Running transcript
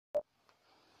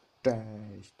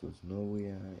Cześć, tu znowu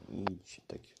ja i dzisiaj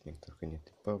taki odcinek trochę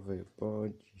nietypowy, bo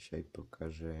dzisiaj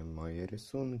pokażę moje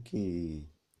rysunki.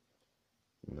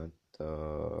 No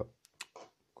to...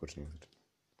 kurczę, nie wiem.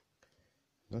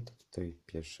 No to tutaj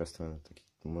pierwsza strona, taki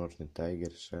mroczny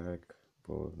Tiger Shark,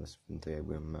 bo na święto jak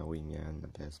byłem mały i miałem na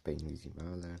PSP Invisible,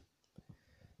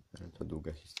 ale to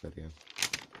długa historia.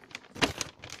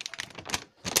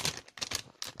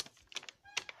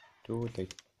 Tutaj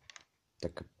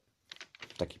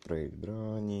taki projekt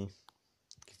broni,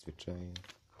 taki zwyczajny.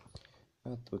 A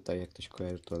tutaj jak ktoś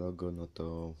kojarzy to logo, no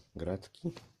to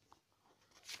gratki.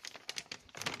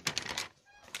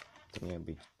 To miała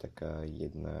być taka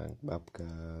jedna babka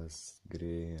z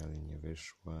gry, ale nie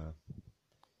wyszła.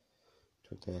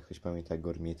 Tutaj jak ktoś pamięta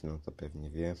Gormity, no to pewnie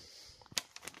wie.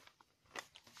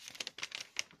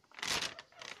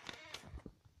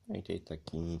 No i tutaj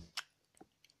taki, nie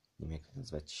wiem jak to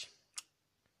nazwać,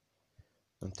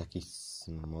 no taki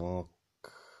smok,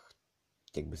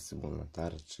 jakby symbol na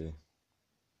tarczy.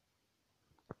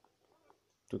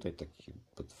 Tutaj taki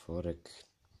potworek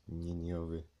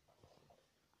niniowy.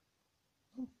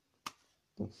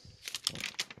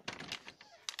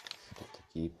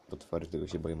 Taki potworek, tego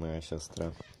się boi moja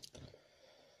siostra.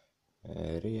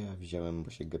 Ryja wziąłem,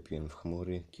 bo się gapiłem w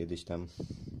chmury kiedyś tam.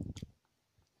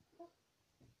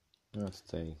 No a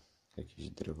tutaj jakiś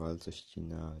drwal, coś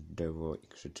ścina drzewo i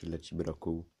krzyczy leci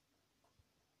brokuł.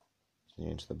 Nie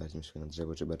wiem, czy to bardziej myślę na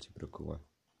drzewo, czy bardziej brokuła.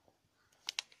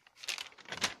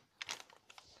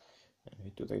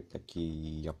 I tutaj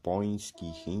taki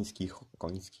japoński, chiński,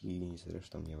 hongkoński,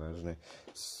 zresztą nieważne,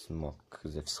 smok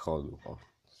ze wschodu. O,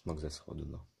 smok ze wschodu,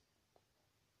 no.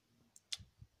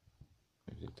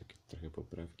 Takie trochę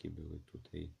poprawki były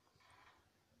tutaj.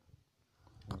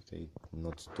 Tutaj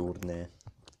nocturne.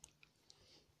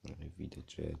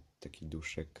 Widać, że taki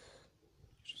duszek.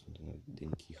 Jeszcze są to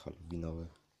dynki halloweenowe.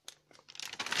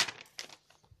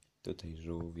 Tutaj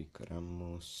żółwik,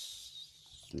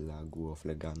 Ramos, Lagu of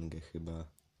Legange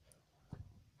chyba.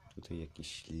 Tutaj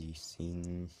jakiś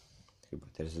Lisin, chyba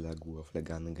też z Lagu of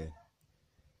Legange.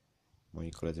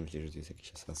 Moi koledzy myśleli, że to jest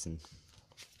jakiś asasyn.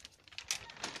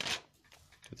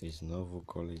 Tutaj znowu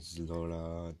koleś z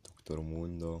Lola, Dr.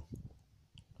 Mundo.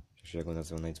 Przecież ja go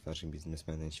nazwał najtwarszym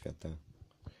biznesmenem świata.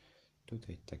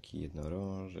 Tutaj taki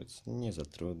jednorożec, nie za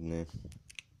trudny,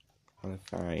 ale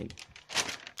fajny.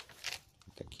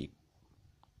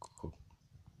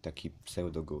 Taki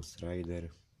pseudo Ghost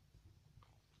Rider.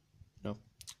 No,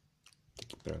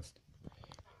 taki prosty.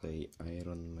 Tutaj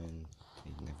Iron Man.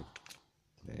 Tutaj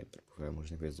nawet próbowałem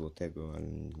może złotego, ale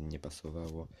nie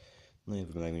pasowało. No i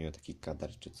wygląda mi taki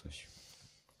kadar czy coś.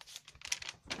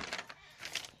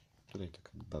 Tutaj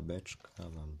taka babeczka,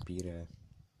 wampirę.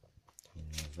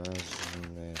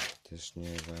 Nieważne, też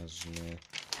nieważne.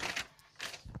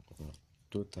 No,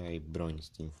 tutaj broń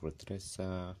z Team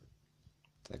Fortressa.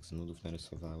 Tak z nudów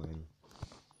narysowałem.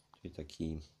 Czyli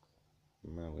taki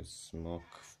mały smok,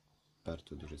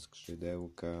 bardzo duże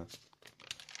skrzydełka.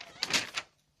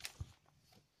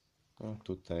 No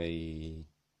tutaj,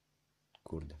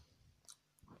 kurde,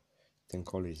 ten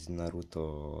koleś z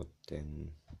Naruto,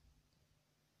 ten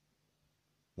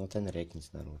rekin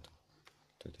z Naruto.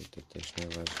 Tutaj to też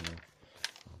nieważne.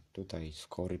 Tutaj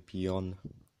skorpion.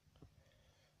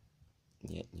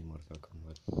 Nie Mortal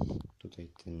Kombat. Tutaj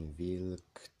ten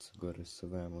wilk, co go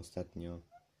rysowałem ostatnio.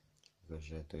 Tylko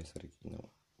że to jest oryginał.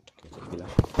 Czekajcie chwilę.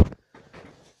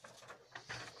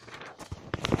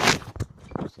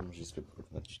 To możecie sobie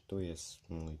porównać. Tu jest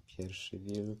mój pierwszy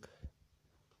wilk.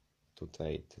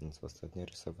 Tutaj ten, co ostatnio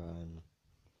rysowałem.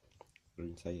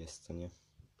 Różnica jest, co nie?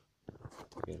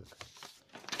 To wielka.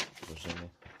 Złożymy.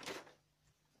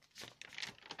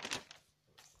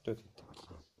 Tutaj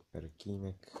taki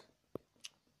rekinek.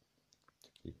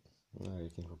 No,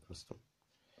 rekin po prostu.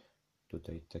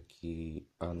 Tutaj taki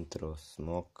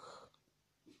antrosmok.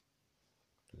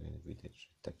 Tutaj widać, że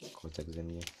taki kotek ze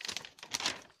mnie.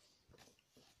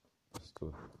 Po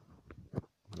prostu.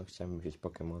 No chciałem wziąć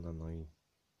Pokemona, no i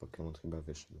Pokemon chyba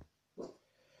wyszedł.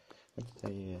 A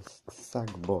tutaj jest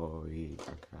Sackboy,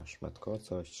 taka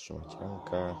szmatkocość,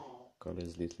 szmacianka.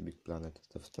 Koleś z Little Big Planet,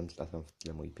 to wstąd latam w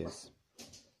tle mój pies.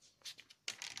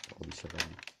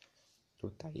 Obiczowany.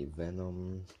 Tutaj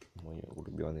Venom, mój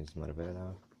ulubiony z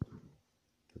Marvela.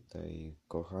 Tutaj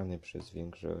kochany przez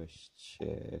większość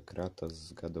Kratos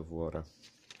z God of War'a.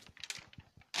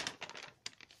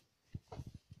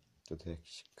 Tutaj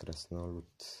jakiś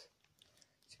krasnolud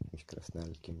z jakimś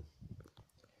krasnalkiem.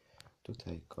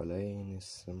 Tutaj kolejny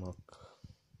smok.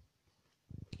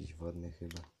 Jakiś wodny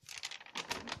chyba.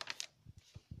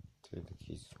 Tutaj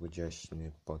taki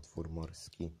słodziaśny potwór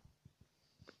morski.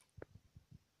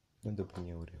 No dopóki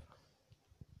nie urywa.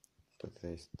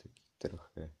 Tutaj jest taki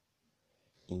trochę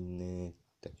inny,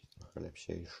 taki trochę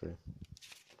lepsiejszy.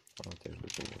 O, też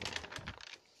lubię.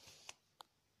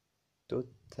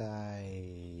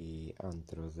 Tutaj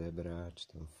antro zebra, czy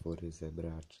tam fury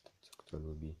zebra, czy tam co kto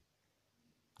lubi.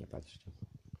 Nie patrzcie.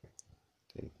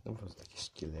 Tutaj no po prostu taki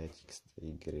szkielecik z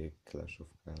tej gry Clash of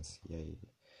Clans.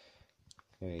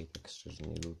 Ja jej tak szczerze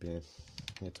nie lubię.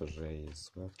 Nie to, że jest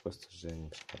zła, po prostu, że nie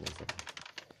przypadnie za mnie.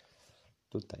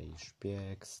 Tutaj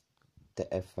szpieg z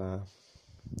TF-a.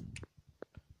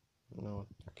 No,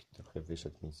 taki trochę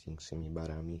wyszedł mi z większymi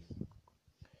barami.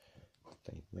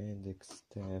 Tutaj medyk z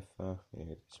TF-a.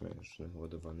 Weźmy już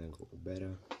naładowanego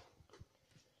Ubera.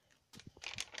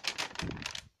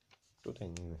 Tutaj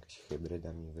nie wiem, jakaś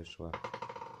hybryda mi wyszła.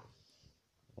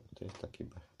 To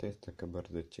jest taka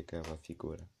bardzo ciekawa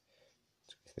figura.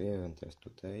 Jeden to jest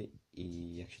tutaj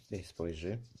i jak się tutaj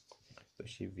spojrzy, to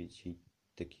się widzi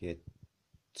takie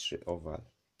trzy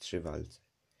walce.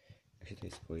 Jak się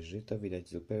tutaj spojrzy, to widać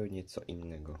zupełnie co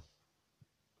innego.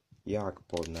 Jak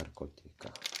po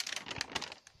narkotykach.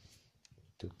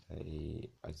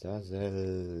 Tutaj Azazel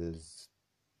z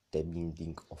The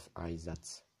Binding of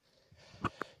Isaac.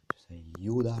 Tutaj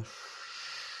Judasz.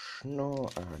 No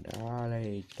a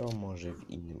dalej to może w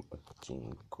innym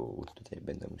odcinku. Tutaj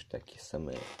będą już takie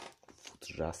same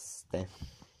futrzaste.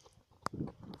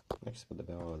 Jak się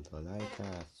podobało, to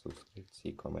lajka,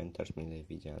 subskrypcji, komentarz mile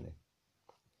widziany.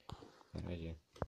 Na razie.